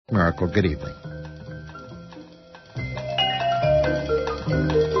Miracle, good evening.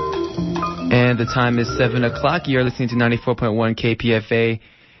 And the time is 7 o'clock. You're listening to 94.1 KPFA,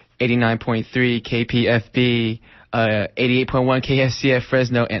 89.3 KPFB, 88.1 KFCF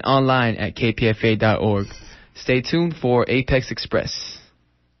Fresno, and online at kpfa.org. Stay tuned for Apex Express.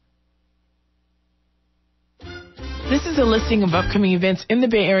 This is a listing of upcoming events in the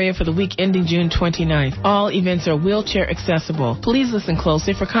Bay Area for the week ending June 29th. All events are wheelchair accessible. Please listen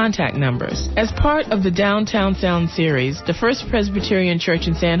closely for contact numbers. As part of the Downtown Sound series, the First Presbyterian Church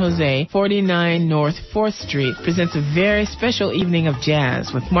in San Jose, 49 North 4th Street, presents a very special evening of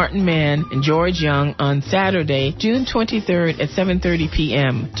jazz with Martin Mann and George Young on Saturday, June 23rd at 7:30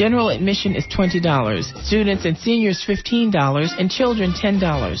 p.m. General admission is $20. Students and seniors $15 and children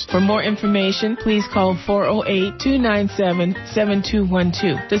 $10. For more information, please call 408-297-7212.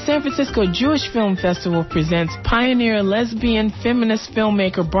 The San Francisco Jewish Film Festival presents pioneer lesbian feminist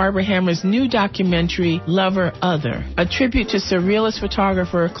filmmaker Barbara Hammer's new documentary, Lover Other, a tribute to surrealist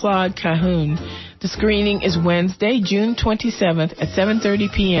photographer Claude Cahun. The screening is Wednesday, June 27th at 7:30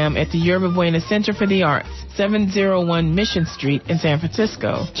 p.m. at the Yerba Buena Center for the Arts, 701 Mission Street in San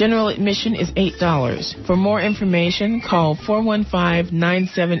Francisco. General admission is $8. For more information, call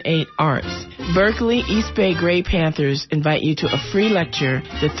 415-978-ARTS. Berkeley East Bay Gray Panthers invite you to a free lecture,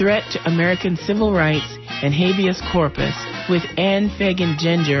 The Threat to American Civil Rights and Habeas Corpus, with Ann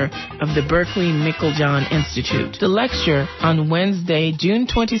Fagan-Ginger of the Berkeley Meiklejohn Institute. The lecture on Wednesday, June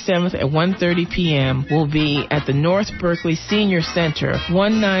 27th at 1:30 p.m. will be at the North Berkeley Senior Center,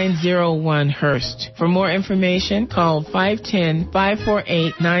 1901 Hearst. For more information, call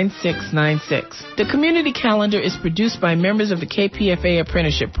 510-548-9696. The community calendar is produced by members of the KPFA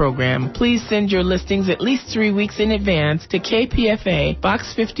Apprenticeship Program. Please send your listings at least 3 weeks in advance to KPFA,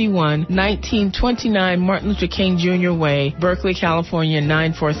 Box 51, 1929 Martin Luther King Jr. Way, Berkeley, California,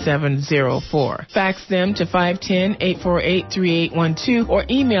 94704. Fax them to 510-848-3812 or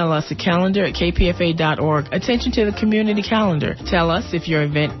email us at calendar@kpfa.org. Attention to the community calendar. Tell us if your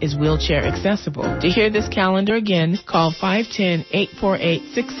event is wheelchair accessible. To hear this calendar again, call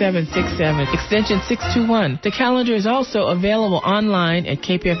 510-848-6767, extension 621. The calendar is also available online at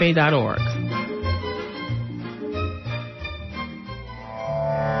kpfa.org.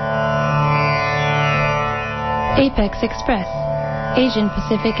 Apex Express, Asian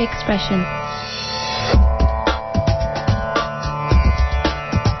Pacific Expression.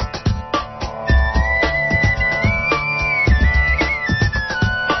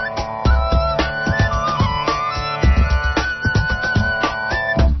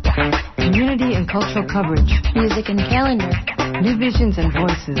 Community and cultural coverage. Music and calendar. New visions and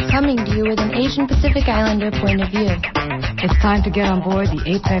voices. Coming to you with an Asian Pacific Islander point of view. It's time to get on board the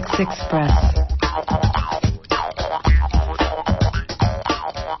Apex Express.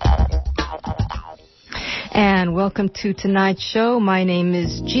 And welcome to tonight's show. My name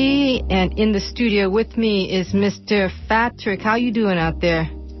is G, and in the studio with me is Mr. Fatrick. How you doing out there?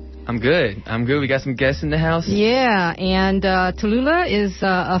 I'm good. We got some guests in the house. Yeah, and Tallulah is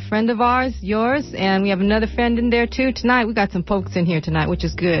a friend of ours, yours, and we have another friend in there too. Tonight, we got some folks in here tonight, which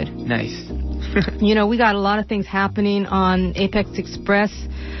is good. Nice. You know, we got a lot of things happening on Apex Express.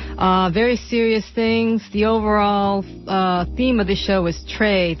 Very serious things. The overall theme of the show is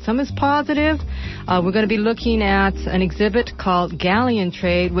trade. Some is positive. We're going to be looking at an exhibit called Galleon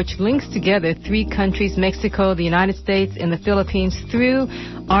Trade, which links together 3 countries, Mexico, the United States, and the Philippines, through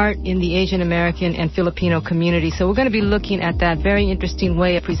art in the Asian American and Filipino community. So we're going to be looking at that very interesting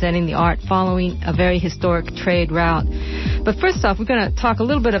way of presenting the art following a very historic trade route. But first off, we're going to talk a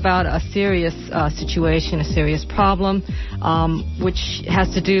little bit about a serious situation, a serious problem, which has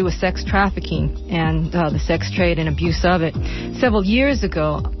to do with sex trafficking and the sex trade and abuse of it. Several years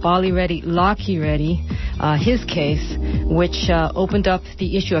ago, Bali Reddy, Laki Reddy, his case, which opened up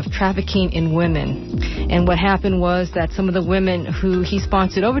the issue of trafficking in women. And what happened was that some of the women who he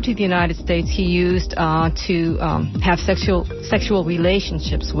sponsored over to the United States, he used to have sexual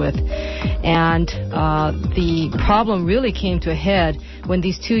relationships with. And the problem really came to a head when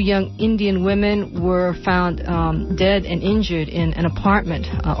these 2 young Indian women were found dead and injured in an apartment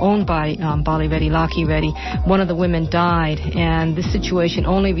owned by Bali Reddy, Laki Reddy. One of the women died, and this situation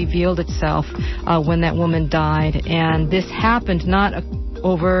only revealed itself when that woman died. And this happened not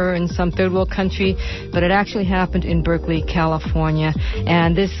over in some third world country, but it actually happened in Berkeley, California.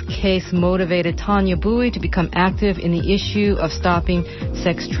 And this case motivated Tanya Bowie to become active in the issue of stopping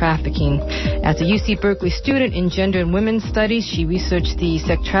sex trafficking. As a UC Berkeley student in gender and women's studies, she researched the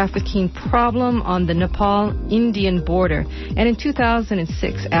sex trafficking problem on the Nepal-Indian border. And in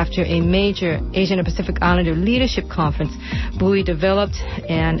 2006, after a major Asian and Pacific Islander leadership conference, Bowie developed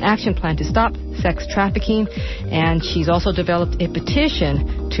an action plan to stop sex trafficking, and she's also developed a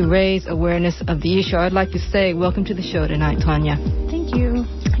petition to raise awareness of the issue. I'd like to say welcome to the show tonight, Tanya. Thank you.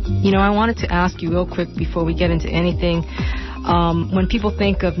 You know, I wanted to ask you real quick before we get into anything. When people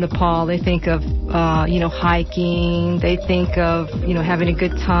think of Nepal, they think of, hiking. They think of, having a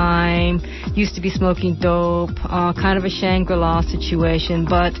good time. Used to be smoking dope, kind of a Shangri-La situation.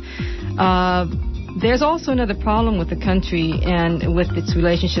 But there's also another problem with the country and with its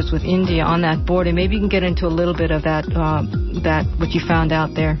relationships with India on that border. Maybe you can get into a little bit of that what you found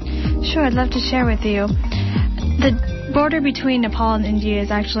out there. Sure, I'd love to share with you. The border between Nepal and India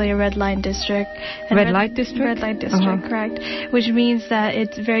is actually a red line district. Red light district? Red light district, correct. Which means that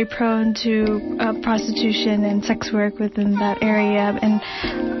it's very prone to prostitution and sex work within that area. And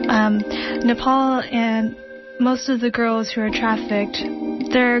Nepal and most of the girls who are trafficked,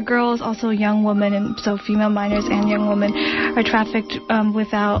 there are girls, also young women, and so female minors and young women are trafficked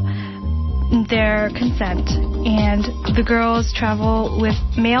without their consent. And the girls travel with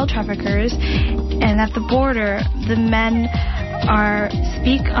male traffickers, and at the border, the men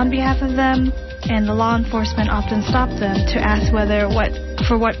speak on behalf of them, and the law enforcement often stop them to ask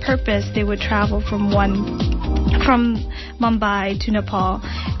for what purpose they would travel from Mumbai to Nepal,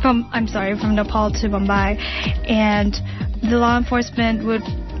 from Nepal to Mumbai, and the law enforcement would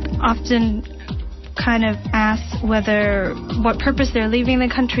often kind of ask what purpose they're leaving the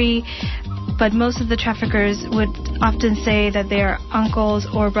country, but most of the traffickers would often say that they are uncles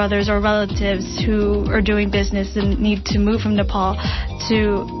or brothers or relatives who are doing business and need to move from Nepal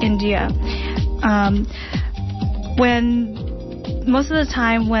to India. Most of the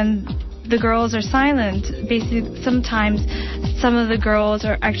time when the girls are silent, basically sometimes some of the girls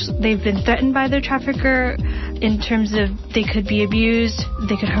they've been threatened by their trafficker in terms of they could be abused,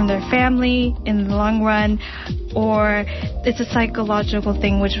 they could harm their family in the long run, or it's a psychological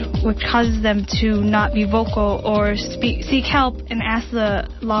thing which causes them to not be vocal or seek help and ask the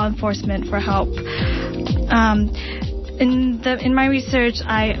law enforcement for help. In my research,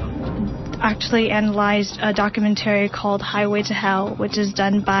 I actually analyzed a documentary called Highway to Hell, which is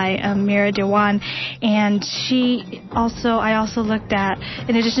done by Mira Dewan, and I also looked at,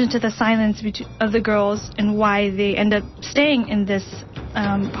 in addition to the silence of the girls and why they end up staying in this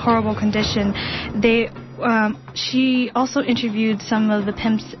horrible condition, she also interviewed some of the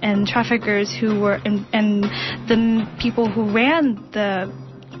pimps and traffickers who were and the people who ran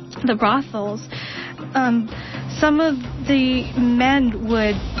the brothels. Some of the men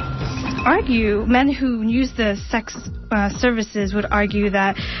would argue, men who use the sex services would argue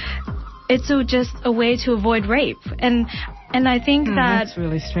that it's just a way to avoid rape, and I think that's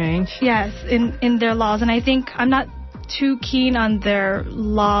really strange. Yes, in their laws, and I think I'm not too keen on their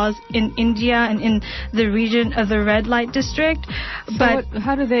laws in India and in the region of the red light district. So but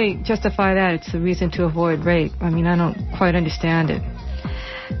how do they justify that? It's a reason to avoid rape. I mean, I don't quite understand it.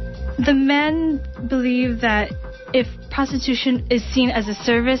 The men believe that if prostitution is seen as a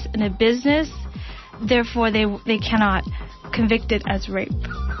service and a business, therefore they cannot convict it as rape.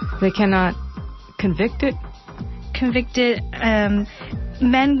 They cannot convict it? Convicted,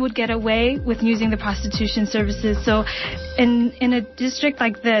 men would get away with using the prostitution services. So in a district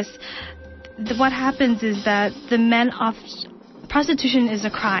like this, what happens is that the men prostitution is a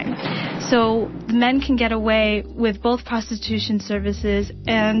crime. So men can get away with both prostitution services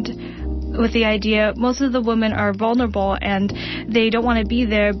and with the idea most of the women are vulnerable and they don't want to be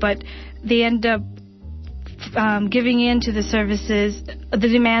there, but they end up giving in to the services, the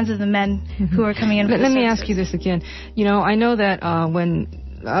demands of the men who are coming in. Let me ask you this again. You know, I know that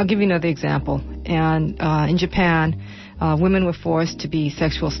I'll give you another example. And in Japan, women were forced to be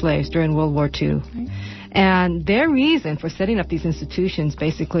sexual slaves during World War II. Right. And their reason for setting up these institutions,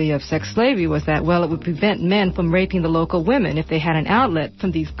 basically of sex slavery, was that, well, it would prevent men from raping the local women if they had an outlet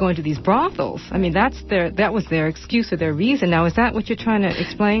from going to these brothels. I mean, that was their excuse or their reason. Now, is that what you're trying to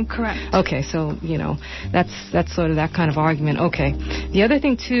explain? Correct. Okay, so, that's sort of that kind of argument. Okay. The other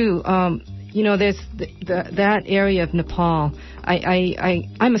thing, too, there's that area of Nepal.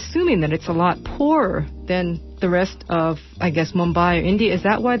 I'm assuming that it's a lot poorer than the rest of, I guess, Mumbai or India. Is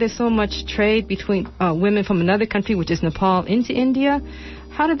that why there's so much trade between women from another country, which is Nepal, into India?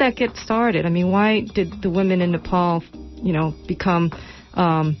 How did that get started? I mean, why did the women in Nepal, become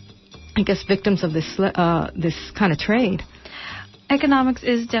victims of this kind of trade? Economics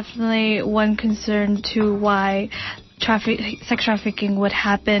is definitely one concern to why sex trafficking would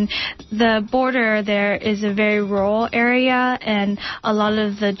happen. The border there is a very rural area, and a lot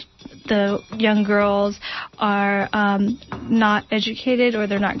of the young girls are not educated, or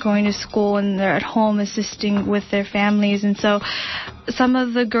they're not going to school, and they're at home assisting with their families. And so some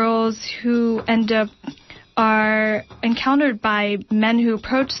of the girls who end up are encountered by men who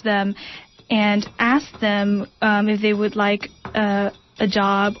approach them and ask them if they would like a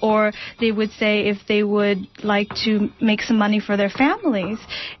job, or they would say if they would like to make some money for their families.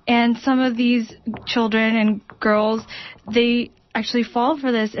 And some of these children and girls, they actually fall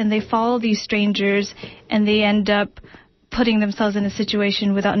for this, and they follow these strangers, and they end up putting themselves in a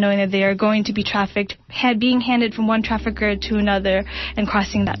situation without knowing that they are going to be trafficked, being handed from one trafficker to another and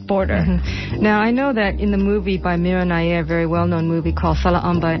crossing that border. Mm-hmm. Now, I know that in the movie by Meera Nair, a very well-known movie called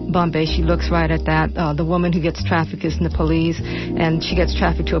Salam Bombay, she looks right at that. The woman who gets trafficked is Nepalese, and she gets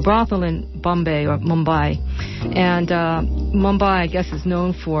trafficked to a brothel in Bombay or Mumbai. And Mumbai, I guess, is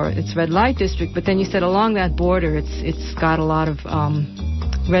known for its red light district, but then you said along that border, it's got a lot of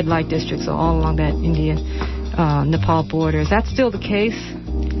red light districts all along that Nepal border. Is that still the case?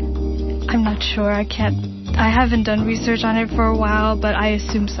 I'm not sure. I haven't done research on it for a while, but I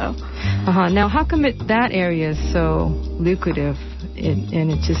assume so. Now, how come that area is so lucrative?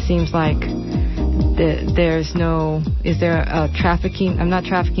 And it just seems like is there a trafficking? I'm not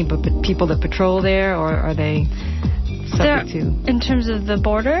trafficking, but people that patrol there, or are they subject to? In terms of the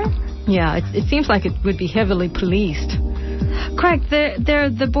border? Yeah, it seems like it would be heavily policed. Correct.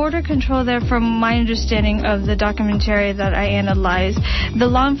 The border control there, from my understanding of the documentary that I analyzed, the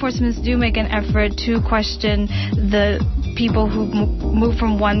law enforcement do make an effort to question the people who move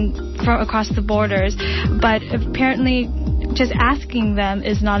from across the borders, but apparently just asking them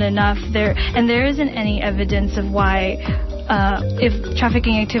is not enough. There isn't any evidence of why if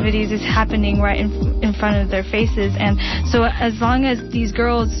trafficking activities is happening right in front of their faces. And so as long as these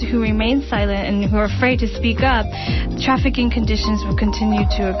girls who remain silent and who are afraid to speak up, trafficking conditions will continue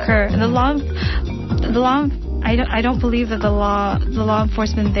to occur. And I don't believe that the law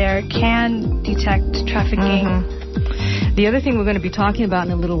enforcement there can detect trafficking. Mm-hmm. The other thing we're going to be talking about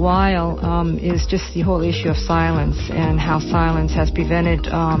in a little while is just the whole issue of silence, and how silence has prevented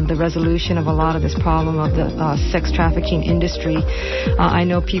the resolution of a lot of this problem of the sex trafficking industry. I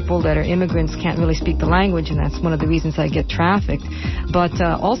know people that are immigrants can't really speak the language, and that's one of the reasons they get trafficked. But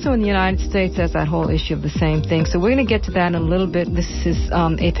also in the United States, there's that whole issue of the same thing. So we're going to get to that in a little bit. This is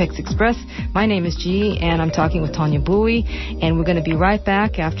Apex Express. My name is G, and I'm talking with Tanya Bowie, and we're going to be right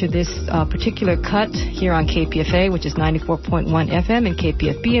back after this particular cut here on KPFA, which is 94.1 FM, and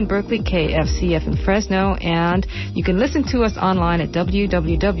KPFB in Berkeley, KFCF in Fresno, and you can listen to us online at www.kpfa.org.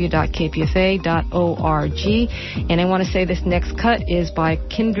 And I want to say this next cut is by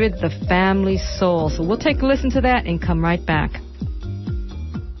Kindred the Family Soul. So we'll take a listen to that and come right back.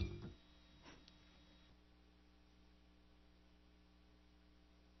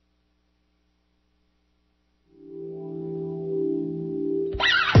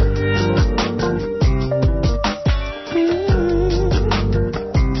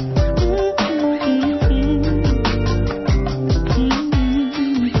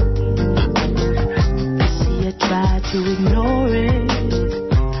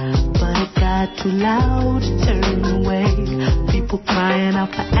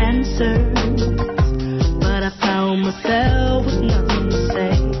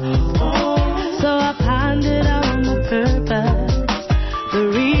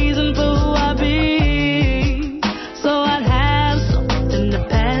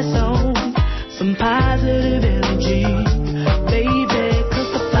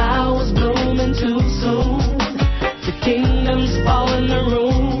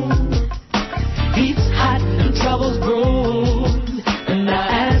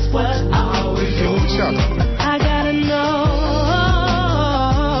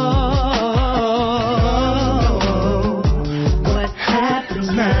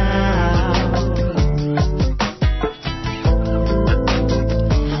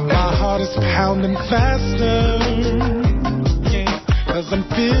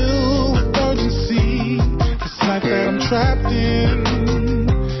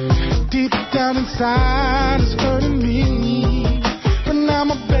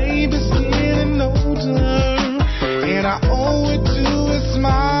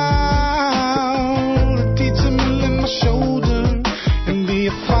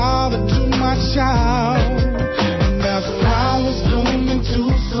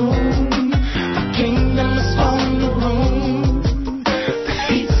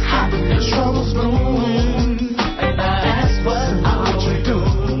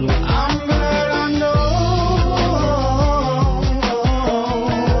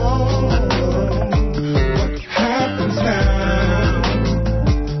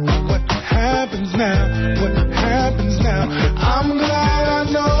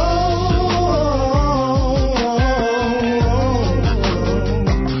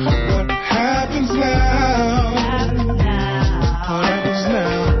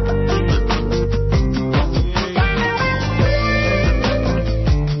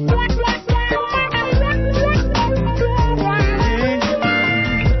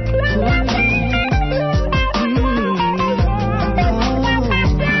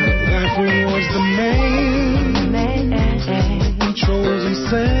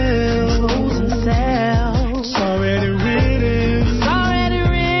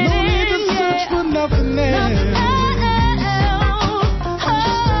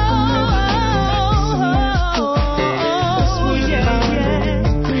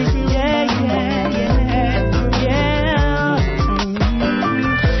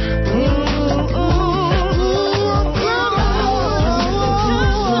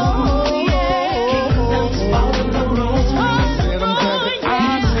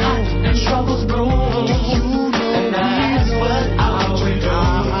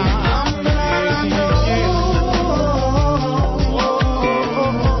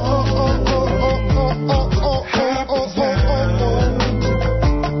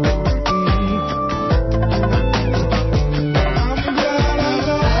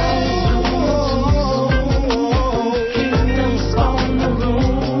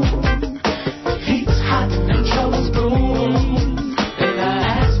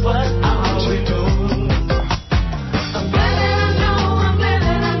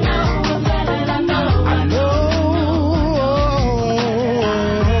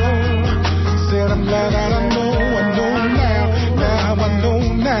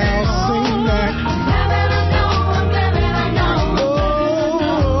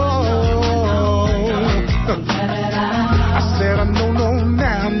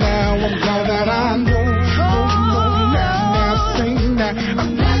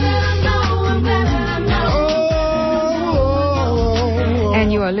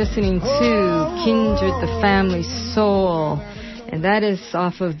 listening to Kindred the Family Soul, and that is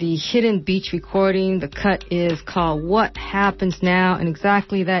off of the Hidden Beach recording. The cut is called What Happens Now, and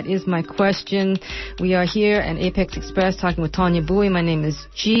exactly that is my question. We are here at Apex Express talking with Tanya Bowie. My name is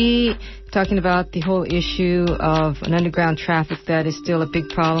G, talking about the whole issue of an underground traffic that is still a big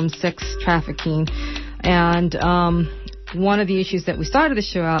problem, sex trafficking. And one of the issues that we started the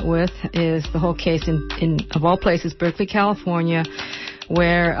show out with is the whole case in of all places, Berkeley, California,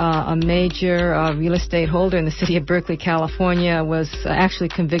 where a major real estate holder in the city of Berkeley, California, was actually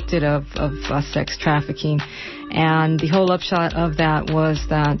convicted of sex trafficking. And the whole upshot of that was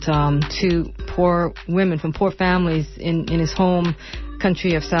that two poor women from poor families in his home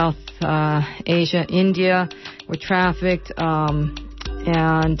country of South Asia, India, were trafficked.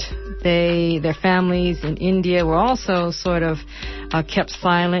 And their families in India were also sort of kept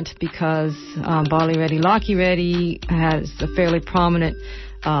silent because Bali Reddy, Laki Reddy has a fairly prominent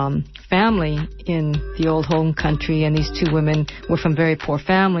family in the old home country, and these two women were from very poor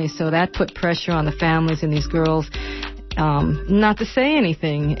families, so that put pressure on the families and these girls not to say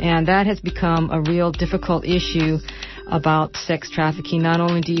anything, and that has become a real difficult issue about sex trafficking. Not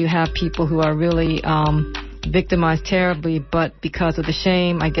only do you have people who are really victimized terribly, but because of the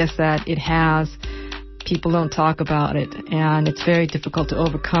shame, I guess, that it has, people don't talk about it, and it's very difficult to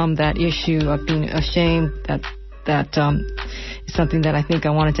overcome that issue of being ashamed. That is something that I think I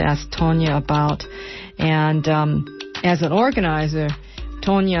wanted to ask Tonya about. And as an organizer,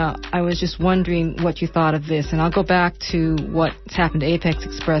 Tonya, I was just wondering what you thought of this, and I'll go back to what's happened to Apex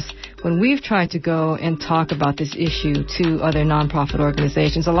Express when we've tried to go and talk about this issue to other nonprofit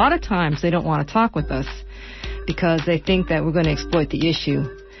organizations. A lot of times they don't want to talk with us because they think that we're going to exploit the issue.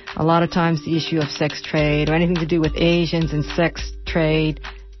 A lot of times the issue of sex trade or anything to do with Asians and sex trade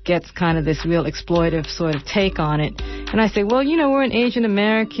gets kind of this real exploitive sort of take on it. And I say, well, we're an Asian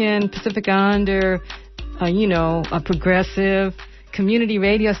American, Pacific Islander, a progressive community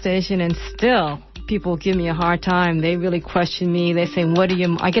radio station, and still people give me a hard time. They really question me. They say,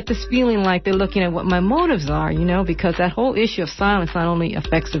 I get this feeling like they're looking at what my motives are, because that whole issue of silence not only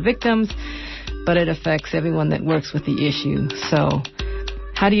affects the victims, but it affects everyone that works with the issue. So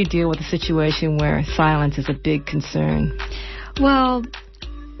how do you deal with a situation where silence is a big concern? Well,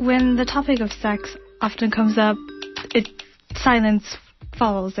 when the topic of sex often comes up, silence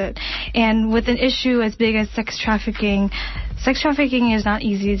follows it. And with an issue as big as sex trafficking is not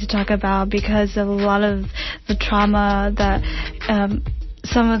easy to talk about because of a lot of the trauma that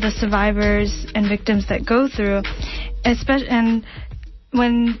some of the survivors and victims that go through. And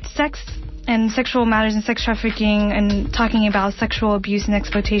when sex and sexual matters and sex trafficking and talking about sexual abuse and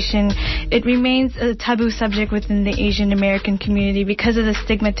exploitation, it remains a taboo subject within the Asian American community because of the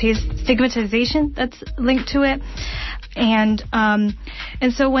stigmatization that's linked to it. And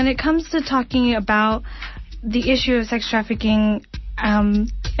so when it comes to talking about the issue of sex trafficking, and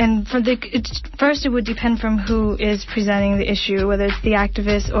first it would depend from who is presenting the issue, whether it's the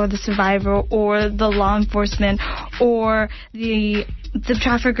activist or the survivor or the law enforcement or the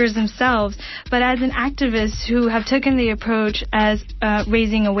traffickers themselves. But as an activist who have taken the approach as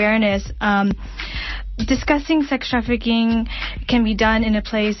raising awareness, discussing sex trafficking can be done in a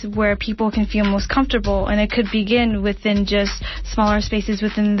place where people can feel most comfortable, and it could begin within just smaller spaces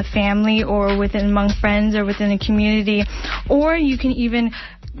within the family or within among friends or within a community, or you can even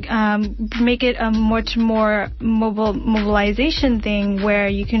make it a much more mobilization thing where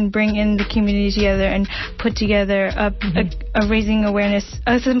you can bring in the community together and put together a raising awareness,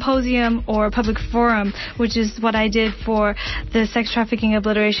 a symposium or a public forum, which is what I did for the Sex Trafficking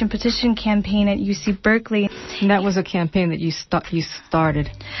Obliteration Petition campaign at UC Berkeley. And that was a campaign that you started.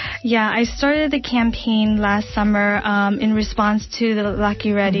 Yeah, I started the campaign last summer in response to the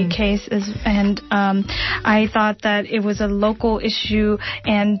Laki Reddy case, and I thought that it was a local issue,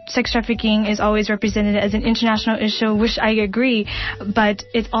 and sex trafficking is always represented as an international issue, which I agree, but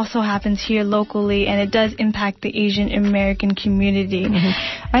it also happens here locally, and it does impact the Asian American community.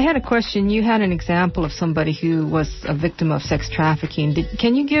 I had a question. You had an example of somebody who was a victim of sex trafficking.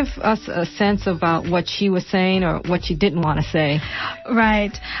 Can you give us a sense about what she was saying or what she didn't want to say?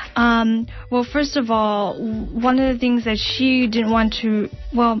 Right. Well, first of all, one of the things that she didn't want to...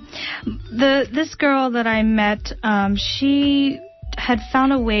 Well, this girl that I met, she had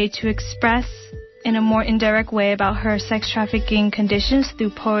found a way to express in a more indirect way about her sex trafficking conditions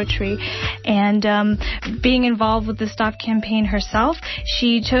through poetry. And being involved with the Stop campaign herself,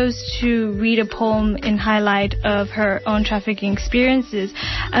 she chose to read a poem in highlight of her own trafficking experiences.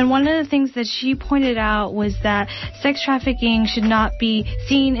 And one of the things that she pointed out was that sex trafficking should not be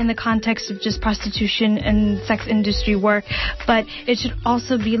seen in the context of just prostitution and sex industry work, but it should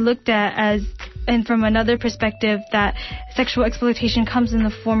also be looked at as, and from another perspective, that sexual exploitation comes in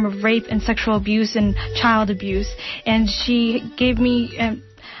the form of rape and sexual abuse and child abuse. And she gave me,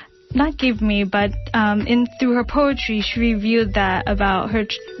 through her poetry, she reviewed that about her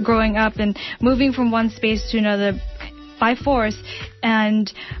growing up and moving from one space to another by force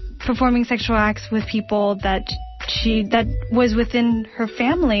and performing sexual acts with people that was within her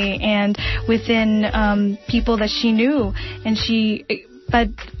family and within people that she knew. But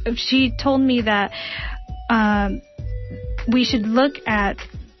she told me that we should look at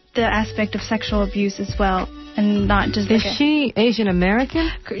the aspect of sexual abuse as well, and not just. Is she Asian American?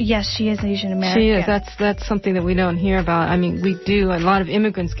 Yes, she is Asian American. She is. That's something that we don't hear about. I mean, we do. A lot of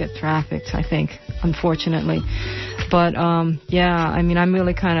immigrants get trafficked, I think, unfortunately. But yeah, I mean, I'm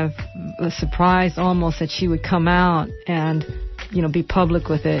really kind of surprised almost that she would come out and, you know, be public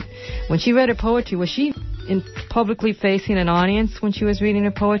with it. When she read her poetry, was she publicly facing an audience when she was reading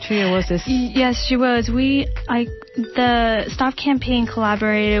her poetry, or was this? Yes, she was. The Stop campaign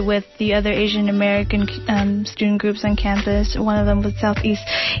collaborated with the other Asian American student groups on campus. One of them was Southeast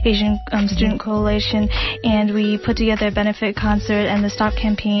Asian Student Coalition, and we put together a benefit concert, and the Stop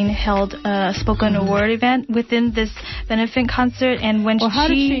campaign held a spoken word event within this benefit concert. And when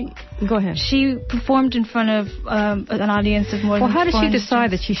Go ahead. She performed in front of an audience of more than 400 Well, how did she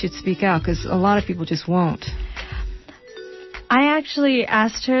decide that she should speak out? Because a lot of people just won't. I actually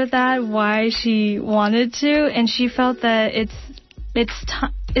asked her that, why she wanted to, and she felt that it's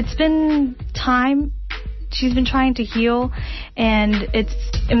been time. She's been trying to heal, and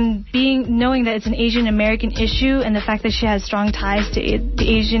knowing that it's an Asian American issue, and the fact that she has strong ties to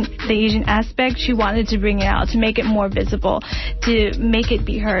the Asian aspect, she wanted to bring it out, to make it more visible, to make it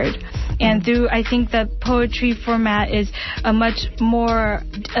be heard. And I think the poetry format is a more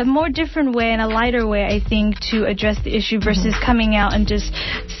different way and a lighter way, I think, to address the issue versus coming out and just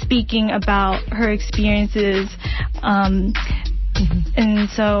speaking about her experiences. And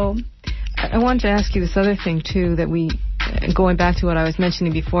so I wanted to ask you this other thing, too, that going back to what I was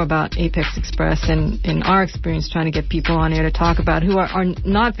mentioning before about Apex Express and in our experience trying to get people on air to talk about who are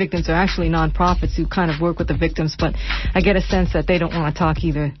not victims, are actually nonprofits who kind of work with the victims, but I get a sense that they don't want to talk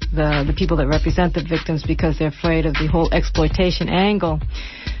either, the people that represent the victims, because they're afraid of the whole exploitation angle.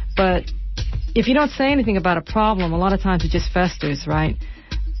 But if you don't say anything about a problem, a lot of times it just festers, right?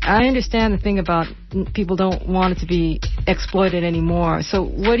 I understand the thing about people don't want it to be exploited anymore. So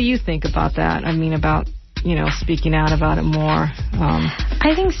what do you think about that? I mean, about, speaking out about it more.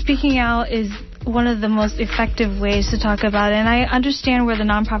 I think speaking out is one of the most effective ways to talk about it. And I understand where the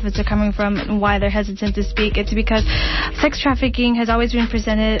nonprofits are coming from and why they're hesitant to speak. It's because sex trafficking has always been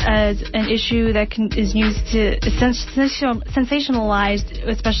presented as an issue that is used to sensationalized,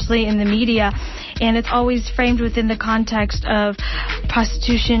 especially in the media. And it's always framed within the context of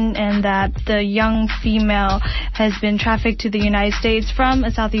prostitution, and that the young female has been trafficked to the United States from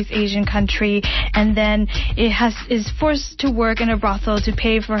a Southeast Asian country, and then is forced to work in a brothel to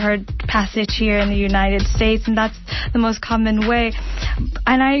pay for her passage here in the United States, and that's the most common way.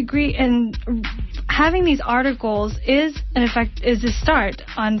 And I agree, and having these articles is a start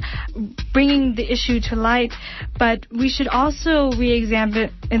on bringing the issue to light, but we should also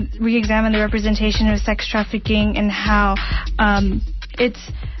re-examine the representation of sex trafficking and how it's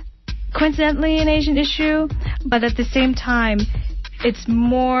coincidentally an Asian issue, but at the same time it's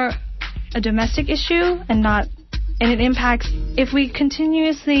more a domestic issue and it impacts. If we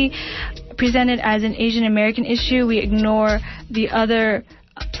continuously present it as an Asian American issue, we ignore the other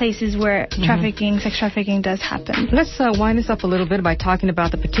places where sex trafficking does happen. Let's wind this up a little bit by talking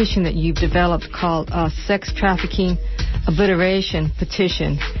about the petition that you've developed called Sex Trafficking Obliteration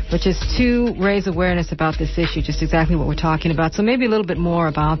Petition, which is to raise awareness about this issue, just exactly what we're talking about. So maybe a little bit more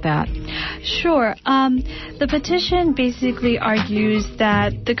about that. Sure. The petition basically argues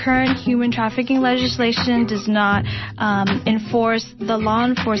that the current human trafficking legislation does not enforce the law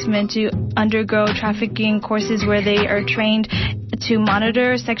enforcement to undergo trafficking courses where they are trained to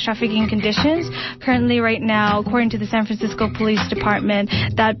monitor sex trafficking conditions. Currently, right now, according to the San Francisco Police Department,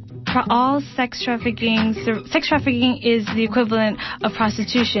 that all sex trafficking is the equivalent of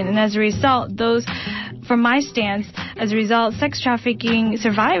prostitution, and as a result, those from my stance, as a result, sex trafficking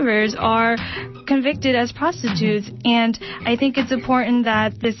survivors are convicted as prostitutes, and I think it's important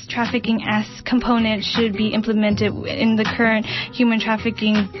that this trafficking component should be implemented in the current human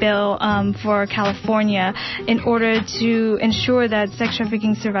trafficking bill for California in order to ensure that sex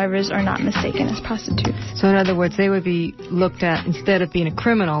trafficking survivors are not mistaken as prostitutes. So in other words, they would be looked at, instead of being a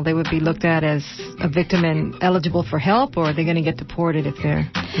criminal, they would be looked at as a victim and eligible for help, or are they going to get deported if they're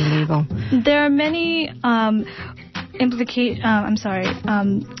illegal? There are many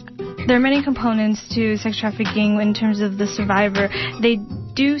there are many components to sex trafficking in terms of the survivor. They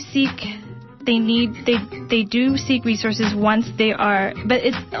do seek resources once they are, but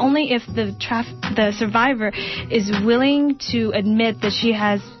it's only if the survivor is willing to admit that he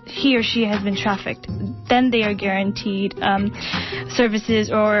or she has been trafficked. Then they are guaranteed services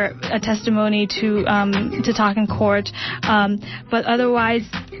or a testimony to talk in court. But otherwise,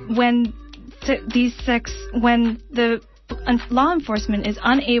 when the law enforcement is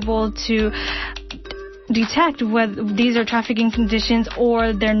unable to detect whether these are trafficking conditions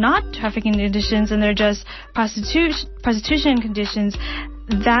or they're not trafficking conditions and they're just prostitution conditions,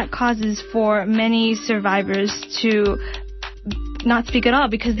 that causes for many survivors to not speak at all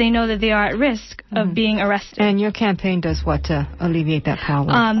because they know that they are at risk of being arrested. And your campaign does what to alleviate that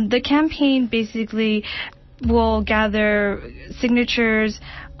problem? The campaign basically will gather signatures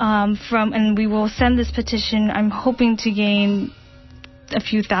and we will send this petition. I'm hoping to gain a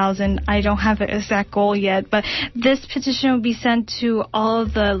few thousand. I don't have an exact goal yet, but this petition will be sent to all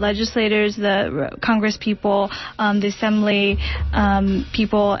of the legislators, the Congress people, the Assembly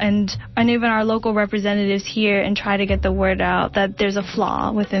people, and even our local representatives here, and try to get the word out that there's a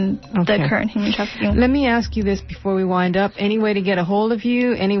flaw within the current human trafficking. Let me ask you this before we wind up. Any way to get a hold of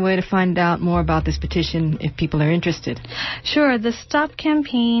you? Any way to find out more about this petition if people are interested? Sure. The Stop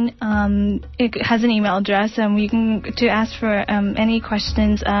campaign, it has an email address, and to ask for any questions,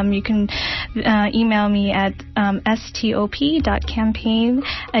 you can email me at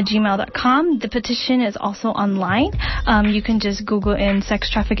stop.campaign@gmail.com. The petition is also online. You can just Google in sex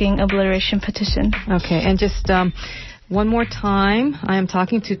trafficking obliteration petition. Okay, and just one more time, I am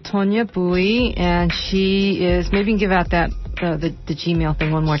talking to Tonya Bui, and she is, maybe you can give out that the Gmail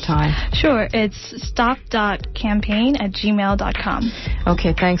thing one more time. Sure, it's stop.campaign@gmail.com.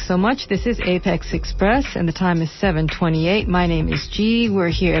 Okay, thanks so much. This is Apex Express, and the time is 7:28. My name is G. We're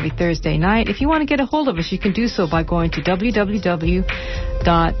here every Thursday night. If you want to get a hold of us, you can do so by going to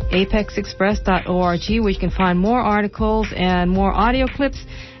www.apexexpress.org, where you can find more articles and more audio clips,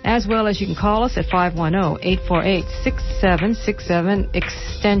 as well as you can call us at 510-848-6767,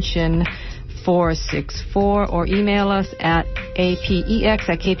 extension 464, or email us at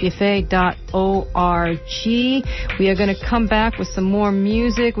apex@kpfa.org. We are going to come back with some more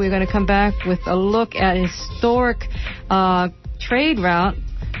music. We're going to come back with a look at historic trade route,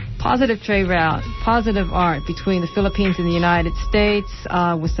 positive art between the Philippines and the United States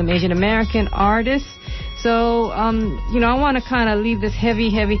with some Asian American artists. So, I want to kind of leave this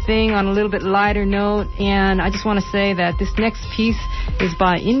heavy thing on a little bit lighter note, and I just want to say that this next piece is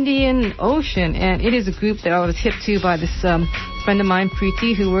by Indian Ocean, and it is a group that I was hip to by this friend of mine,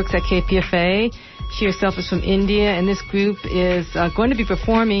 Preeti, who works at KPFA. She herself is from India, and this group is going to be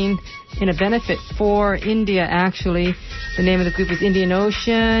performing in a benefit for India, actually. The name of the group is Indian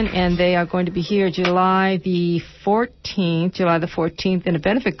Ocean, and they are going to be here July the 14th, in a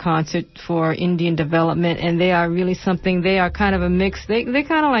benefit concert for Indian development, and they are really something. They are kind of a mix. They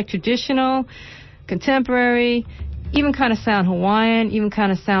kind of like traditional, contemporary, even kind of sound Hawaiian, even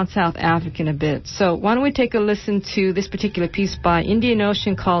kind of sound South African a bit. So why don't we take a listen to this particular piece by Indian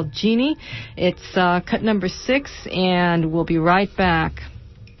Ocean called Genie. It's cut number 6, and we'll be right back.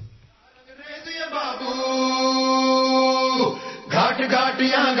 घाट घाट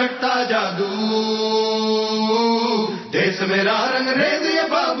यहाँ घटता जादू देश मेरा रंगरेज ये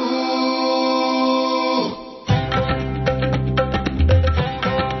बाबू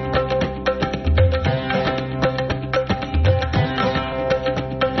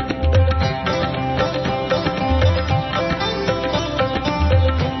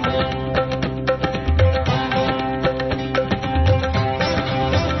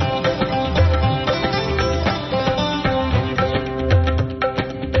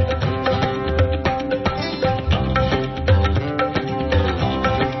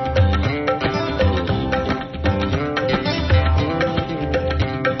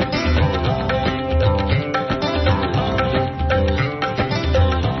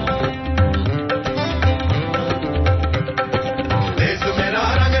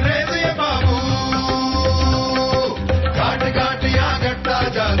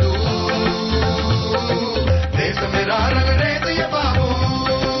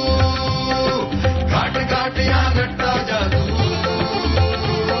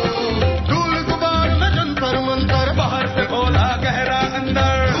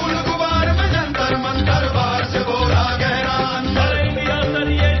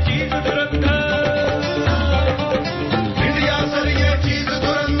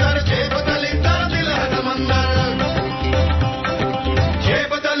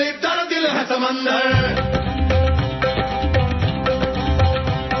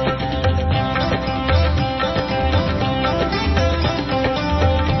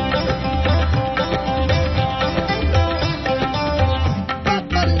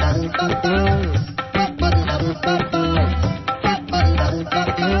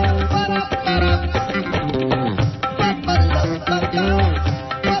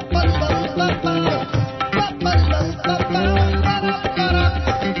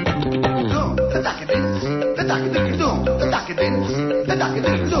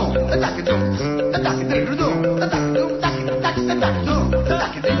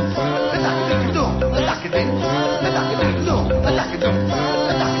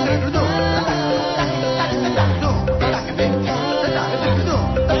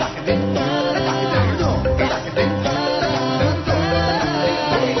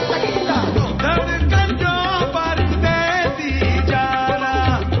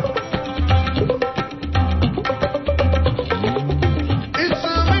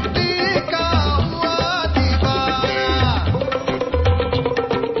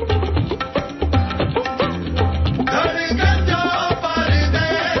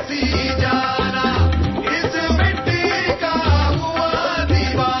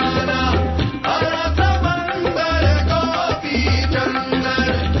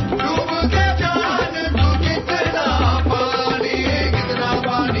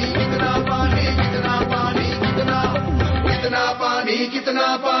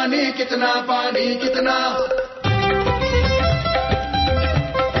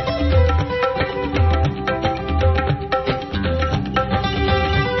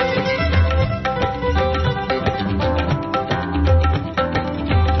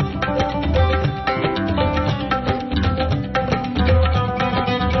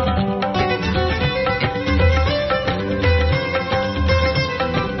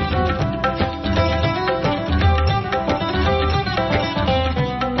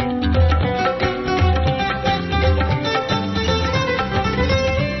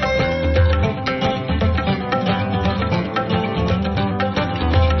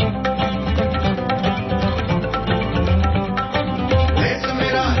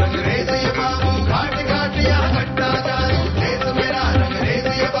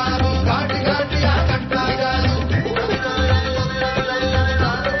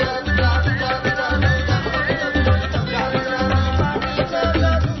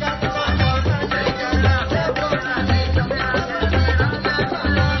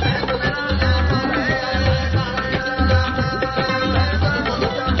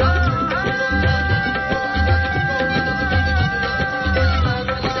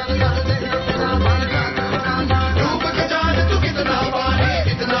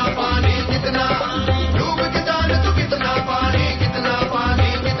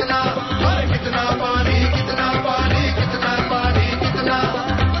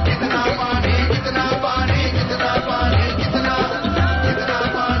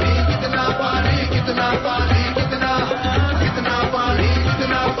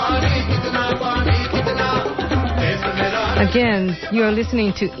Again, you are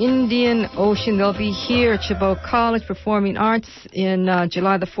listening to Indian Ocean. They'll be here at Chabot College Performing Arts in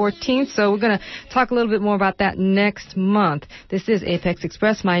July the 14th. So we're going to talk a little bit more about that next month. This is Apex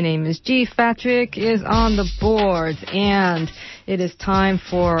Express. My name is G. Patrick is on the boards, and it is time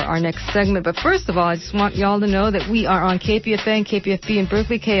for our next segment. But first of all, I just want y'all to know that we are on KPFA and KPFB in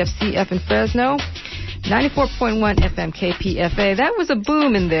Berkeley, KFCF in Fresno, 94.1 FM KPFA. That was a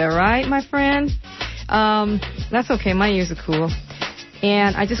boom in there, right, my friend? That's okay. My ears are cool.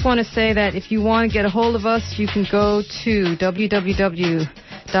 And I just want to say that if you want to get a hold of us, you can go to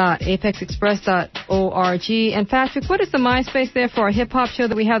www.apexexpress.org. And Patrick, what is the MySpace there for our hip-hop show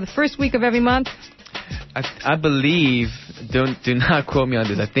that we have the first week of every month? I believe, do not quote me on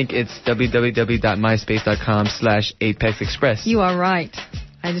this, I think it's www.myspace.com/apexexpress. You are right.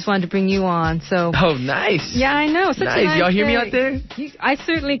 I just wanted to bring you on. So. Oh, nice. Yeah, I know. Such nice. A nice Y'all hear day. me out there? I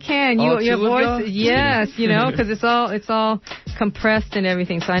certainly can. Your voice, yes, because it's all compressed and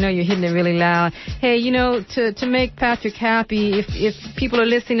everything. So I know you're hitting it really loud. Hey, to make Patrick happy, if people are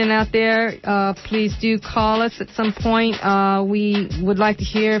listening out there, please do call us at some point. We would like to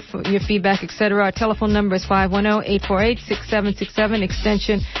hear your feedback, etc. Our telephone number is 510-848-6767,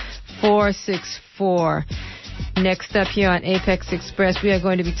 extension 464. Next up here on Apex Express, we are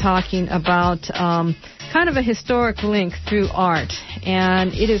going to be talking about kind of a historic link through art,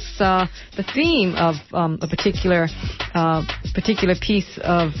 and it is the theme of a particular piece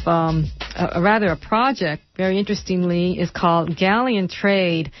of a project. Very interestingly, is called Galleon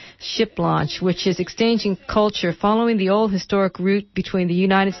Trade Ship Launch, which is exchanging culture following the old historic route between the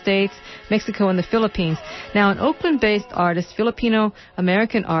United States, Mexico, and the Philippines. Now, an Oakland-based artist,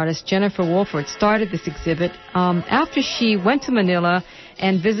 Filipino-American artist Jennifer Wolford, started this exhibit after she went to Manila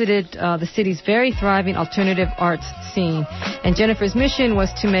and visited the city's very thriving alternative arts scene. And Jennifer's mission was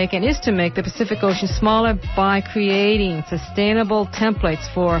to make, and is to make, the Pacific Ocean smaller by creating sustainable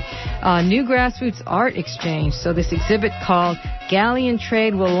templates for new grassroots art exchange. So this exhibit called Galleon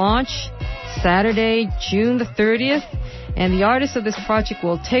Trade will launch Saturday, June the 30th. And the artists of this project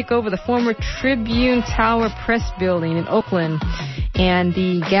will take over the former Tribune Tower Press Building in Oakland and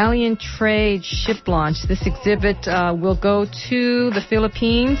the Galleon Trade ship launch. This exhibit will go to the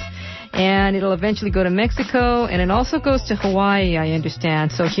Philippines, and it'll eventually go to Mexico, and it also goes to Hawaii, I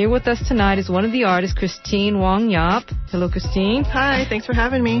understand. So here with us tonight is one of the artists, Christine Wong Yap. Hello, Christine. Hi, thanks for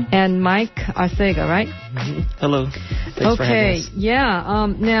having me. And Mike Arcega, right? Mm-hmm. Hello. Thanks for having us. Yeah.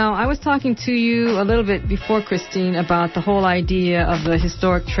 Now, I was talking to you a little bit before, Christine, about the whole idea of the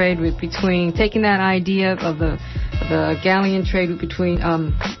historic trade route between, taking that idea of the galleon trade route between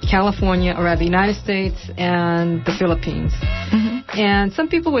California, or rather the United States, and the Philippines. Mm-hmm. And some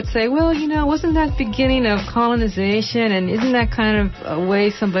people would say, well, wasn't that beginning of colonization, and isn't that kind of a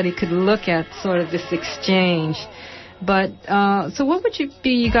way somebody could look at sort of this exchange? But, so what would be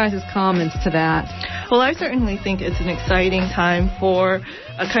you guys' comments to that? Well, I certainly think it's an exciting time for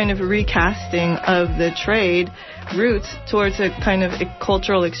a kind of recasting of the trade routes towards a kind of a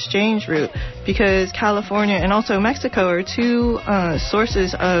cultural exchange route, because California and also Mexico are two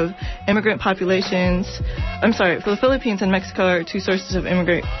sources of immigrant populations. I'm sorry, for the Philippines and Mexico are two sources of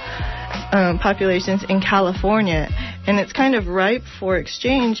immigrant populations in California, and it's kind of ripe for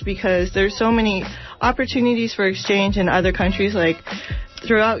exchange because there's so many opportunities for exchange in other countries, like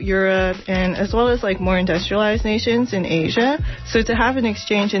throughout Europe, and as well as like more industrialized nations in Asia. So to have an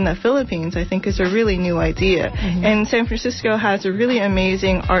exchange in the Philippines, I think, is a really new idea. Mm-hmm. And San Francisco has a really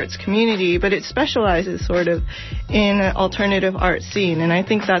amazing arts community, but it specializes sort of in an alternative art scene, and I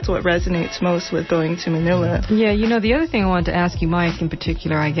think that's what resonates most with going to Manila. Yeah, the other thing I wanted to ask you, Mike, in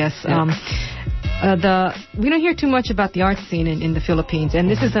particular, I guess, we don't hear too much about the art scene in the Philippines, and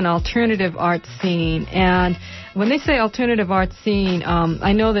this is an alternative art scene. And when they say alternative art scene,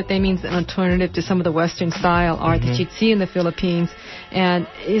 I know that they mean an alternative to some of the Western style art that you'd see in the Philippines. And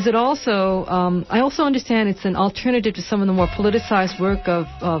is it also, I also understand it's an alternative to some of the more politicized work of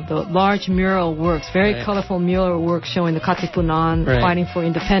the large mural works, very colorful mural work showing the Katipunan fighting for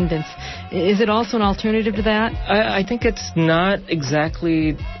independence. Is it also an alternative to that? I think it's not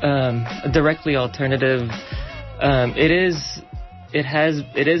exactly directly alternative. It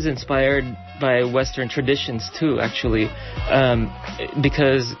is inspired by Western traditions too, actually,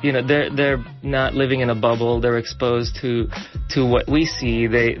 because they're not living in a bubble. They're exposed to what we see.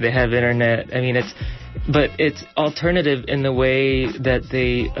 They have internet. I mean, but it's alternative in the way that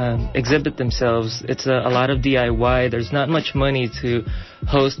they exhibit themselves. It's a lot of DIY. There's not much money to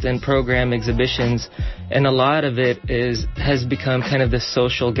host and program exhibitions, and a lot of it has become kind of this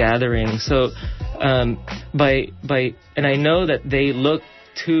social gathering. So and I know that they look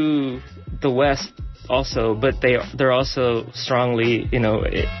to the West also, but they're also strongly in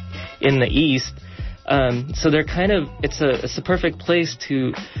the East. So they're kind of it's a perfect place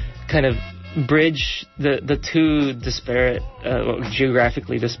to kind of bridge the two disparate,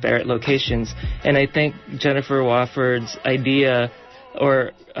 geographically disparate locations. And I think Jennifer Wofford's idea,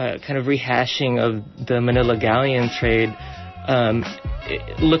 or kind of rehashing of the Manila galleon trade,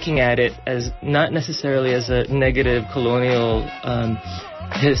 looking at it as not necessarily as a negative colonial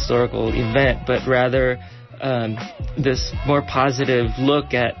historical event, but rather this more positive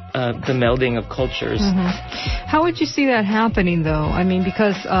look at the melding of cultures. Mm-hmm. How would you see that happening, though? I mean,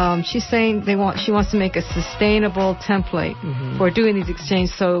 because she's saying she wants to make a sustainable template for doing these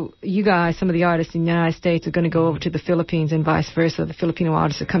exchanges. So you guys, some of the artists in the United States, are going to go over to the Philippines, and vice versa. The Filipino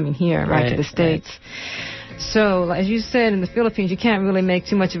artists are coming here, right to the States. So, as you said, in the Philippines, you can't really make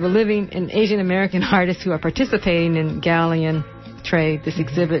too much of a living. And Asian American artists who are participating in galleon trade, this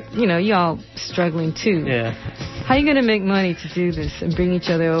exhibit, y'all struggling too. Yeah. How are you going to make money to do this and bring each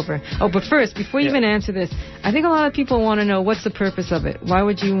other over? Oh, but first, before you even answer this, I think a lot of people want to know, what's the purpose of it? Why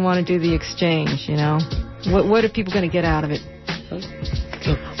would you want to do the exchange, What are people going to get out of it?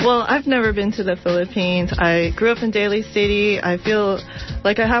 Well, I've never been to the Philippines. I grew up in Daly City. I feel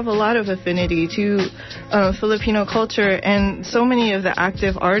like I have a lot of affinity to Filipino culture, and so many of the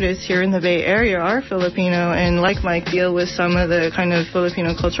active artists here in the Bay Area are Filipino, and like Mike, deal with some of the kind of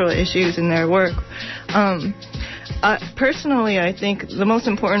Filipino cultural issues in their work. Personally, I think the most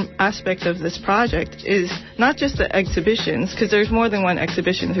important aspect of this project is not just the exhibitions, because there's more than one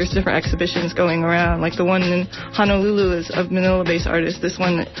exhibition. There's different exhibitions going around. Like the one in Honolulu is of Manila-based artists. This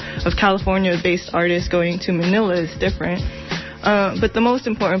one of California-based artists going to Manila is different. But the most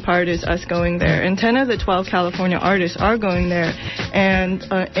important part is us going there. And 10 of the 12 California artists are going there. And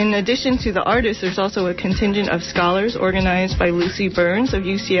in addition to the artists, there's also a contingent of scholars organized by Lucy Burns of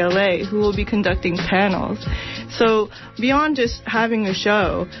UCLA who will be conducting panels. So beyond just having a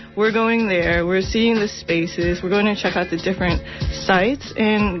show, we're going there, we're seeing the spaces, we're going to check out the different sites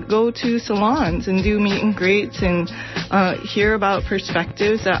and go to salons and do meet and greets and hear about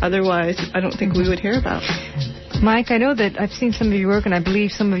perspectives that otherwise I don't think we would hear about. Mike, I know that I've seen some of your work, and I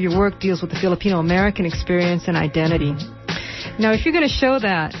believe some of your work deals with the Filipino-American experience and identity. Now, if you're going to show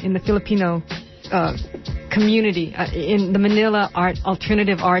that in the Filipino community, in the Manila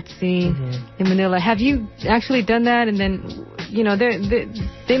alternative art scene in Manila, have you actually done that? And then, you know,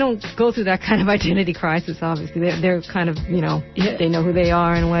 they don't go through that kind of identity crisis, obviously. They're kind of, you know, they know who they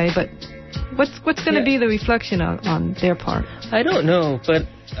are in a way, but what's going to be the reflection on their part? I don't know, but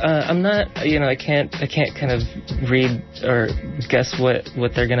I'm not, you know, I can't kind of read or guess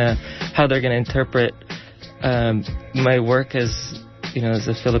how they're gonna interpret my work as, you know, as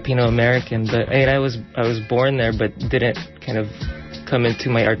a Filipino American. But I mean, I was born there, but didn't kind of come into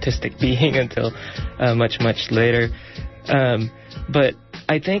my artistic being until much later. But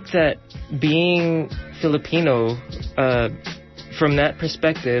I think that being Filipino, from that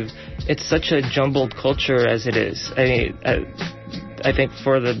perspective, it's such a jumbled culture as it is. I mean, I think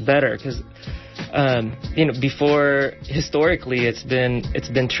for the better, because you know, before historically it's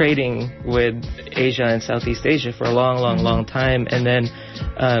been trading with Asia and Southeast Asia for a long time, and then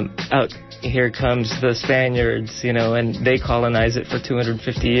out here comes the Spaniards, you know, and they colonize it for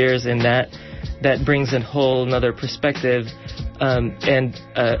 250 years, and that brings a whole another perspective and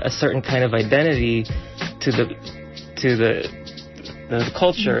a certain kind of identity to the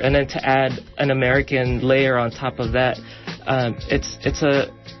culture, and then to add an American layer on top of that,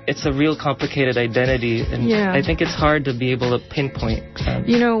 it's a real complicated identity, and I think it's hard to be able to pinpoint.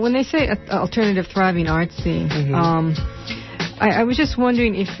 You know, when they say alternative thriving art scene, I was just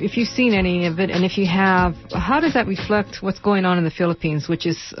wondering if you've seen any of it, and if you have, how does that reflect what's going on in the Philippines, which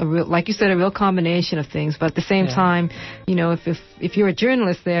is, like you said, a real combination of things. But at the same time, you know, if you're a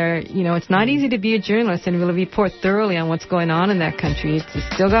journalist there, you know, it's not easy to be a journalist and really report thoroughly on what's going on in that country.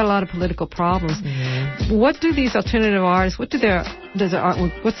 It's still got a lot of political problems. What do these alternative artists, what's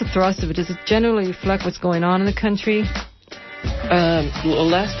the thrust of it? Does it generally reflect what's going on in the country? Well,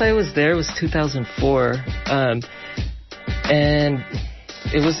 last I was there was 2004. And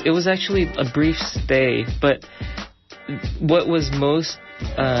it was actually a brief stay, but what was most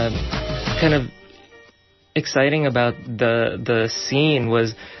kind of exciting about the scene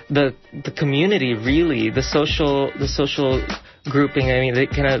was the community, really, the social grouping. I mean, they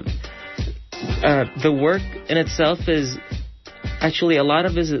kind of the work in itself is actually, a lot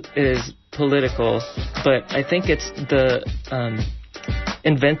of it is political, but I think it's the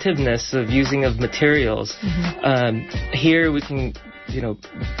inventiveness of using of materials. Here we can, you know,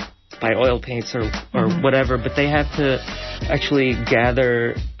 buy oil paints or whatever, but they have to actually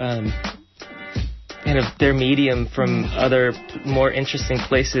gather kind of their medium from other more interesting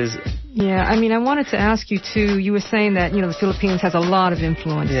places. Yeah, I mean, I wanted to ask you too, you were saying that, you know, the Philippines has a lot of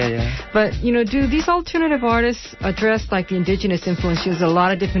influence. But, you know, do these alternative artists address like the indigenous influences, a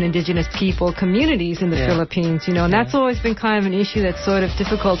lot of different indigenous people, communities in the Philippines, you know, and that's always been kind of an issue that's sort of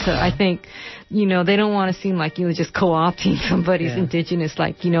difficult to, I think, you know, they don't want to seem like, you know, just co-opting somebody's indigenous,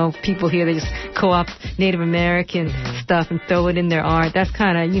 like, you know, people here, they just co-opt Native American stuff and throw it in their art. That's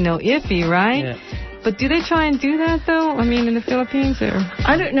kind of, you know, iffy, right? But do they try and do that, though? I mean, in the Philippines, or?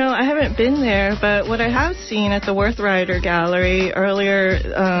 I don't know. I haven't been there, but what I have seen at the Worth Rider Gallery earlier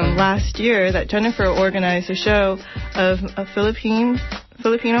last year, that Jennifer organized a show of Filipino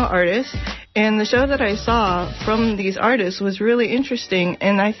artists, and the show that I saw from these artists was really interesting,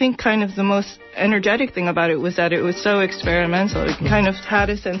 and I think kind of the most energetic thing about it was that it was so experimental. It kind of had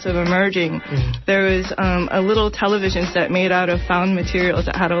a sense of emerging. There was a little television set made out of found materials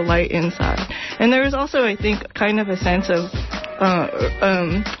that had a light inside. And there was also, I think, kind of a sense of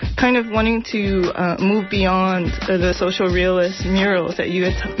kind of wanting to move beyond the social realist murals that you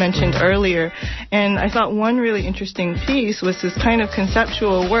had mentioned earlier. And I thought one really interesting piece was this kind of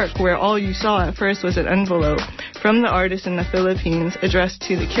conceptual work where all you saw at first was an envelope from the artist in the Philippines addressed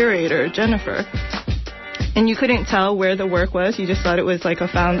to the curator, Jennifer. And you couldn't tell where the work was. You just thought it was like a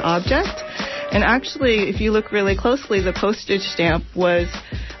found object. And actually, if you look really closely, the postage stamp was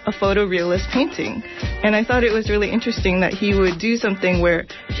a photorealist painting. And I thought it was really interesting that he would do something where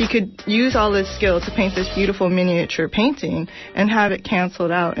he could use all his skill to paint this beautiful miniature painting and have it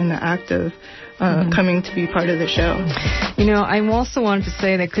canceled out in the act of coming to be part of the show. You know, I also wanted to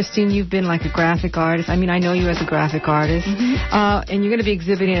say that, Christine, you've been like a graphic artist. I mean, I know you as a graphic artist. And you're going to be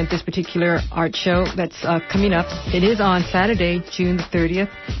exhibiting at this particular art show that's coming up. It is on Saturday, June the 30th.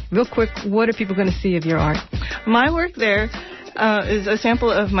 Real quick, what are people going to see of your art? My work there is a sample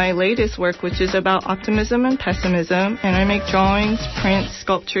of my latest work, which is about optimism and pessimism, and I make drawings, prints,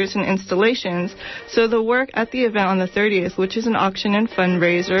 sculptures, and installations. So the work at the event on the 30th, which is an auction and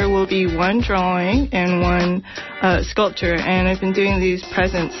fundraiser, will be one drawing and one sculpture, and I've been doing these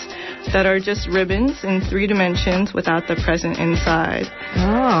presents that are just ribbons in 3 dimensions without the present inside.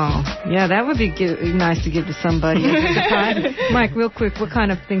 Oh, yeah, that would be nice to give to somebody. Mike, real quick, what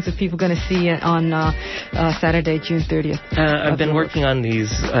kind of things are people going to see on Saturday, June 30th? I've been working on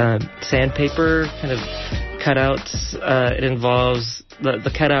these sandpaper kind of cutouts. It involves the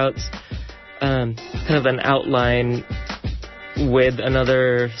cutouts, kind of an outline with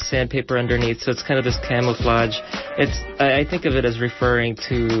another sandpaper underneath, so it's kind of this camouflage. I think of it as referring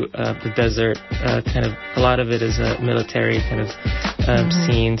to the desert. Kind of a lot of it is military kind of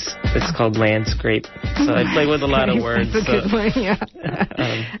scenes. It's called landscape. So I play with a lot of words. That's a good one, yeah.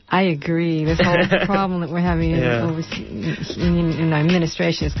 I agree. This whole problem that we're having in our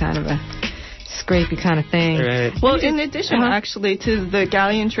administration is kind of a scrapey kind of thing. Right. Well, in addition, actually, to the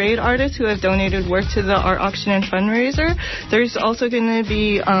galleon trade artists who have donated work to the art auction and fundraiser, there's also going to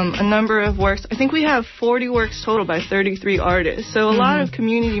be a number of works. I think we have 40 works total by 33 artists. So a lot of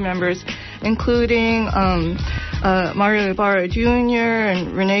community members, including Mario Ibarra Jr.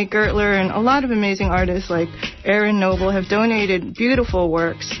 and Renee Gertler, and a lot of amazing artists like Aaron Noble have donated beautiful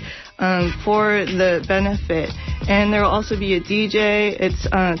works for the benefit. And there will also be a DJ. It's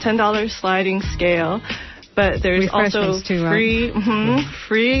 $10 sliding scale. But there's also too, free,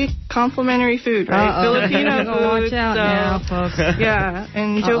 free complimentary food, right? Filipino food. Watch out now, folks. Yeah,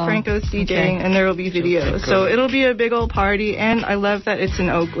 and Joe Franco's DJing, and there will be videos. So it'll be a big old party, and I love that it's in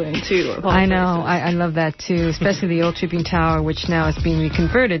Oakland, too. I know. I love that, too, especially the old Tribune Tower, which now is being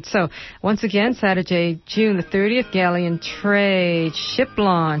reconverted. So, once again, Saturday, June the 30th, Galleon Trade ship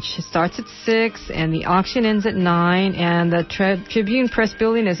launch. It starts at 6, and the auction ends at 9, and the Tribune Press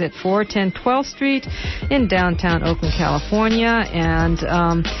Building is at 410 12th Street in downtown Oakland, California, and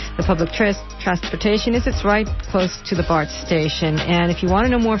the public transportation is right close to the BART station. And if you want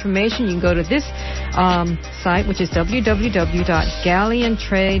to know more information, you can go to this site, which is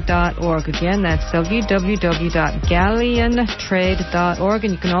www.galleontrade.org. Again, that's www.galleontrade.org,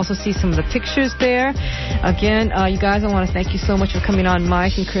 and you can also see some of the pictures there. Again, you guys, I want to thank you so much for coming on,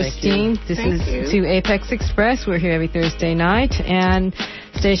 Mike and Christine. This is to Apex Express. We're here every Thursday night, and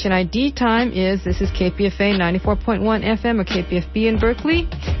station ID time is, this is KPFA 94.1 FM or KPFB in Berkeley,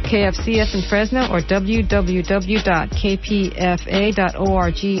 KFCS in Fresno, or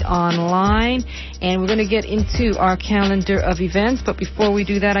www.kpfa.org online. And we're going to get into our calendar of events, but before we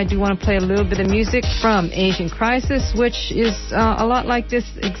do that, I do want to play a little bit of music from Asian Crisis, which is a lot like this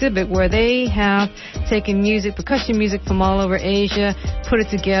exhibit, where they have taken music, percussion music from all over Asia, put it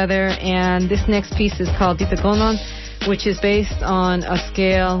together, and this next piece is called Ditagonon, which is based on a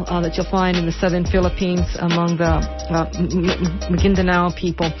scale that you'll find in the southern Philippines among the Maguindanao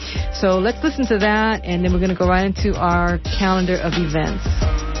people. So let's listen to that, and then we're going to go right into our calendar of events.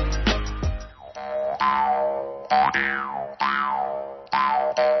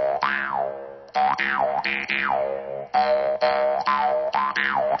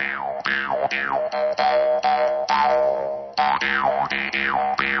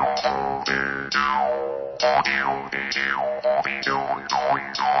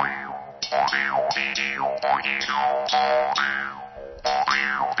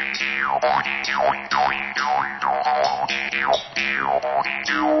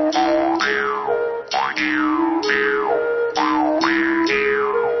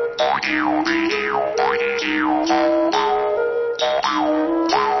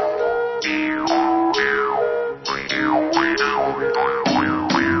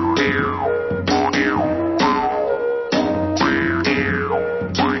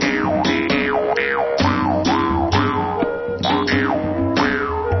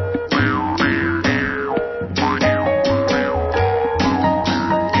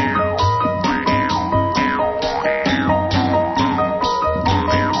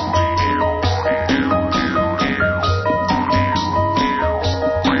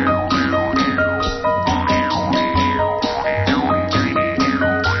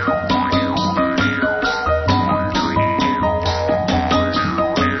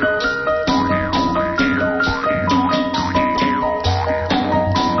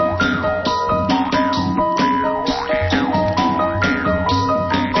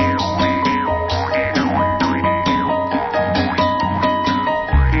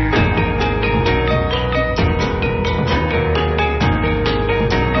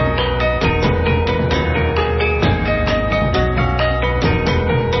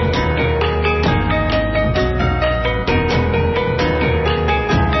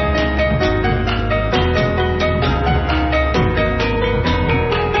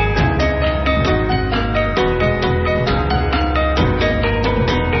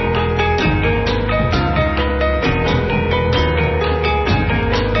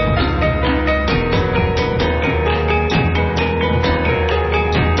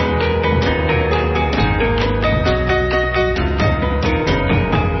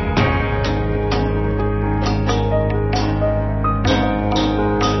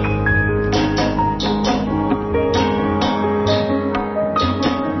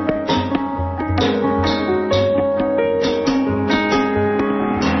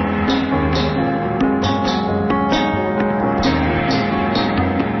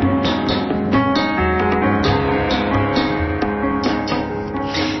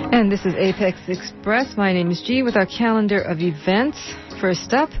 And this is Apex Express. My name is G with our calendar of events.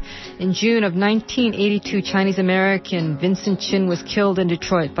 First up, in June of 1982, Chinese-American Vincent Chin was killed in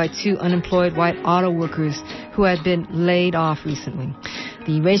Detroit by two unemployed white auto workers who had been laid off recently.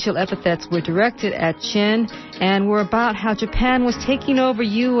 The racial epithets were directed at Chin and were about how Japan was taking over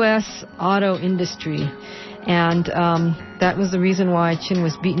U.S. auto industry. And that was the reason why Chin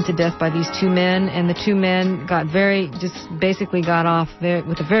was beaten to death by these two men. And the two men basically got off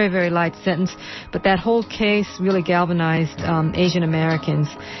with a very, very light sentence. But that whole case really galvanized Asian Americans.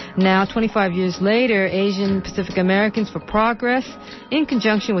 Now, 25 years later, Asian Pacific Americans for Progress, in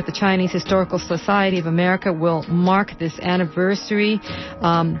conjunction with the Chinese Historical Society of America, will mark this anniversary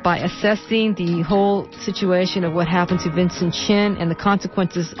by assessing the whole situation of what happened to Vincent Chin and the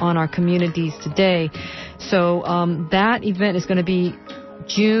consequences on our communities today. So that event is going to be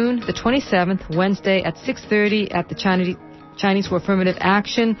June the 27th, Wednesday at 6:30 at the Chinese for Affirmative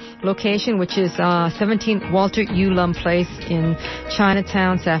Action location, which is 17 Walter U. Lum Place in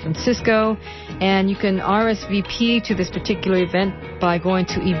Chinatown, San Francisco. And you can RSVP to this particular event by going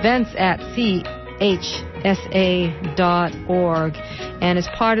to events@chsa.org. And as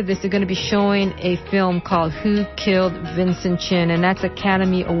part of this, they're going to be showing a film called Who Killed Vincent Chin? And that's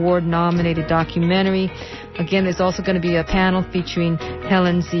Academy Award-nominated documentary. Again, there's also going to be a panel featuring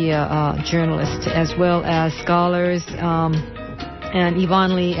Helen Zia, journalist, as well as scholars, and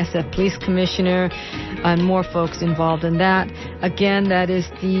Yvonne Lee, SF Police Commissioner, and more folks involved in that. Again, that is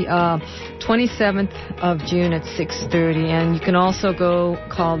the 27th of June at 6:30. And you can also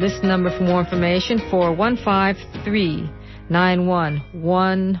call this number for more information,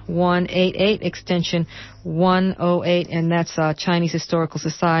 415-391-1188, extension 108, and that's Chinese Historical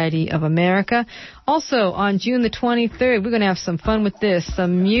Society of America. Also, on June the 23rd, we're going to have some fun with this,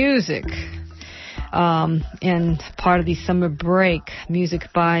 some music. And part of the summer break,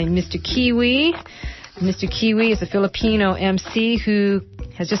 music by Mr. Kiwi. Mr. Kiwi is a Filipino MC who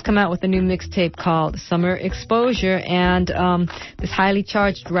has just come out with a new mixtape called Summer Exposure, and this highly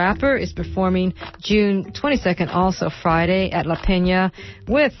charged rapper is performing June 22nd, also Friday, at La Peña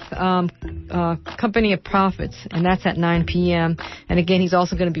with Company of Prophets, and that's at 9 p.m. And again, he's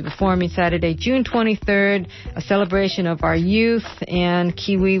also going to be performing Saturday, June 23rd, a celebration of our youth, and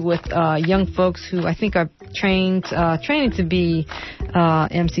Kiwi with young folks who I think are training to be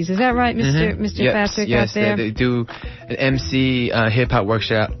MCs. Is that right, Mr. Yes, Patrick? Yes, out there? they do an MC hip hop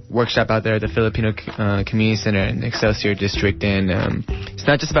workshop out there at the Filipino Community Center in Excelsior District, and it's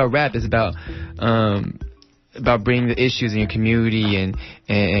not just about rap. It's about bringing the issues in your community and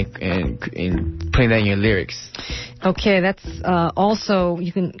putting that in your lyrics. Okay, that's also,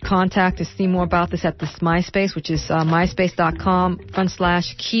 you can contact us, see more about this at this MySpace, which is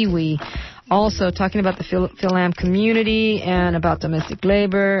myspace.com/Kiwi. Also, talking about the Philam community and about domestic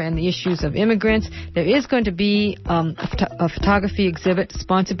labor and the issues of immigrants, there is going to be a photography exhibit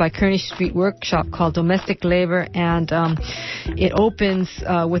sponsored by Kearney Street Workshop called Domestic Labor, and it opens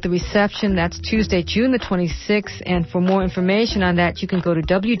with a reception. That's Tuesday, June the 26th, and for more information on that, you can go to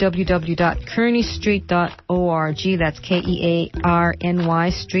www.kearneystreet.org. That's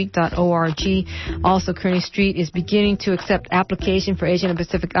KEARNY street.org. Also, Kearney Street is beginning to accept application for Asian and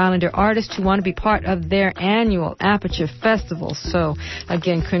Pacific Islander artists who want to be part of their annual Aperture Festival. So,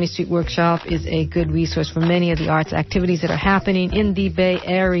 again, Kearney Street Workshop is a good resource for many of the arts activities that are happening in the Bay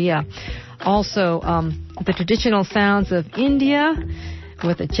Area. Also, the traditional sounds of India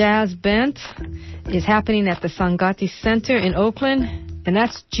with a jazz bent is happening at the Sangati Center in Oakland. And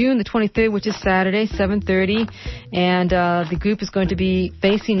that's June the 23rd, which is Saturday, 7:30. And the group is going to be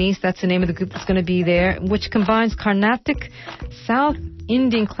Facing East. That's the name of the group that's going to be there, which combines Carnatic, South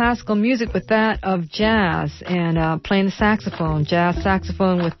Indian classical music with that of jazz, and playing the saxophone, jazz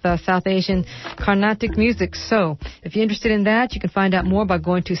saxophone with South Asian Carnatic music. So if you're interested in that, you can find out more by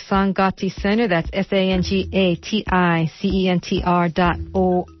going to Sangati Center. That's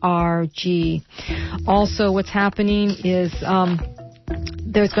SANGATICENTR.org. Also, what's happening is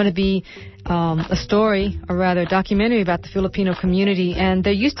there's going to be a story, or rather a documentary about the Filipino community, and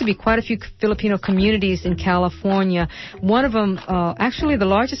there used to be quite a few Filipino communities in California. One of them, actually the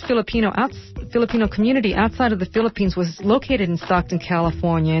largest Filipino community outside of the Philippines, was located in Stockton,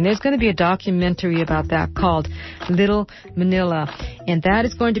 California, and there's going to be a documentary about that called Little Manila, and that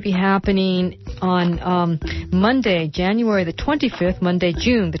is going to be happening on Monday, January the 25th,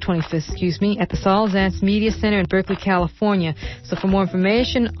 June the 25th, at the Saul Zantz Media Center in Berkeley, California. So for more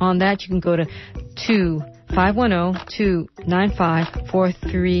information on that, you can go to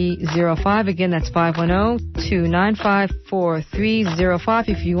 510-295-4305. Again, that's 510-295-4305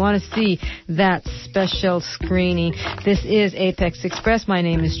 if you want to see that special screening. This is Apex Express. My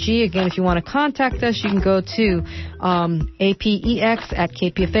name is G. Again, if you want to contact us, you can go to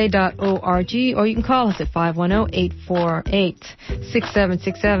apex@kpfa.org, or you can call us at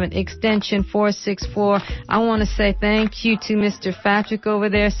 510-848-6767, extension 464. I want to say thank you to Mr. Patrick over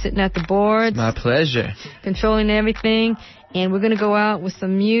there sitting at the boards. My pleasure. Controlling everything. And we're going to go out with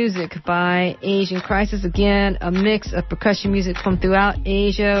some music by Asian Crisis. Again, a mix of percussion music from throughout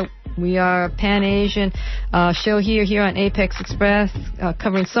Asia. We are a Pan-Asian show here on Apex Express,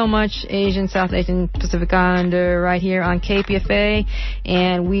 covering so much Asian, South Asian, Pacific Islander right here on KPFA.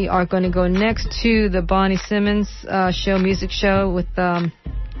 And we are going to go next to the Bonnie Simmons music show with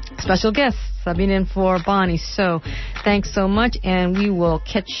special guests. I've been in for Bonnie. So thanks so much, and we will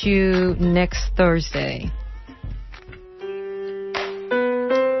catch you next Thursday.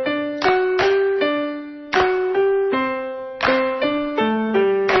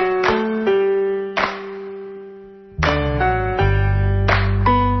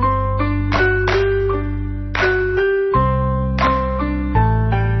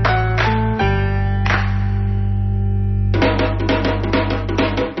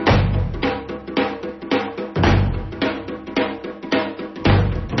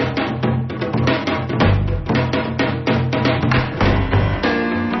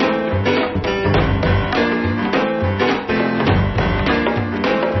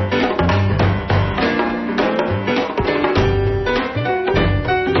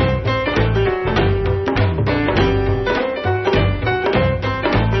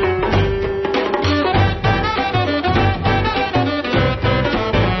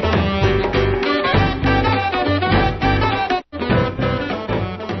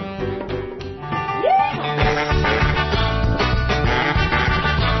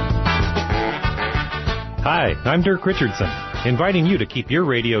 I'm Dirk Richardson, inviting you to keep your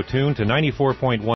radio tuned to 94.1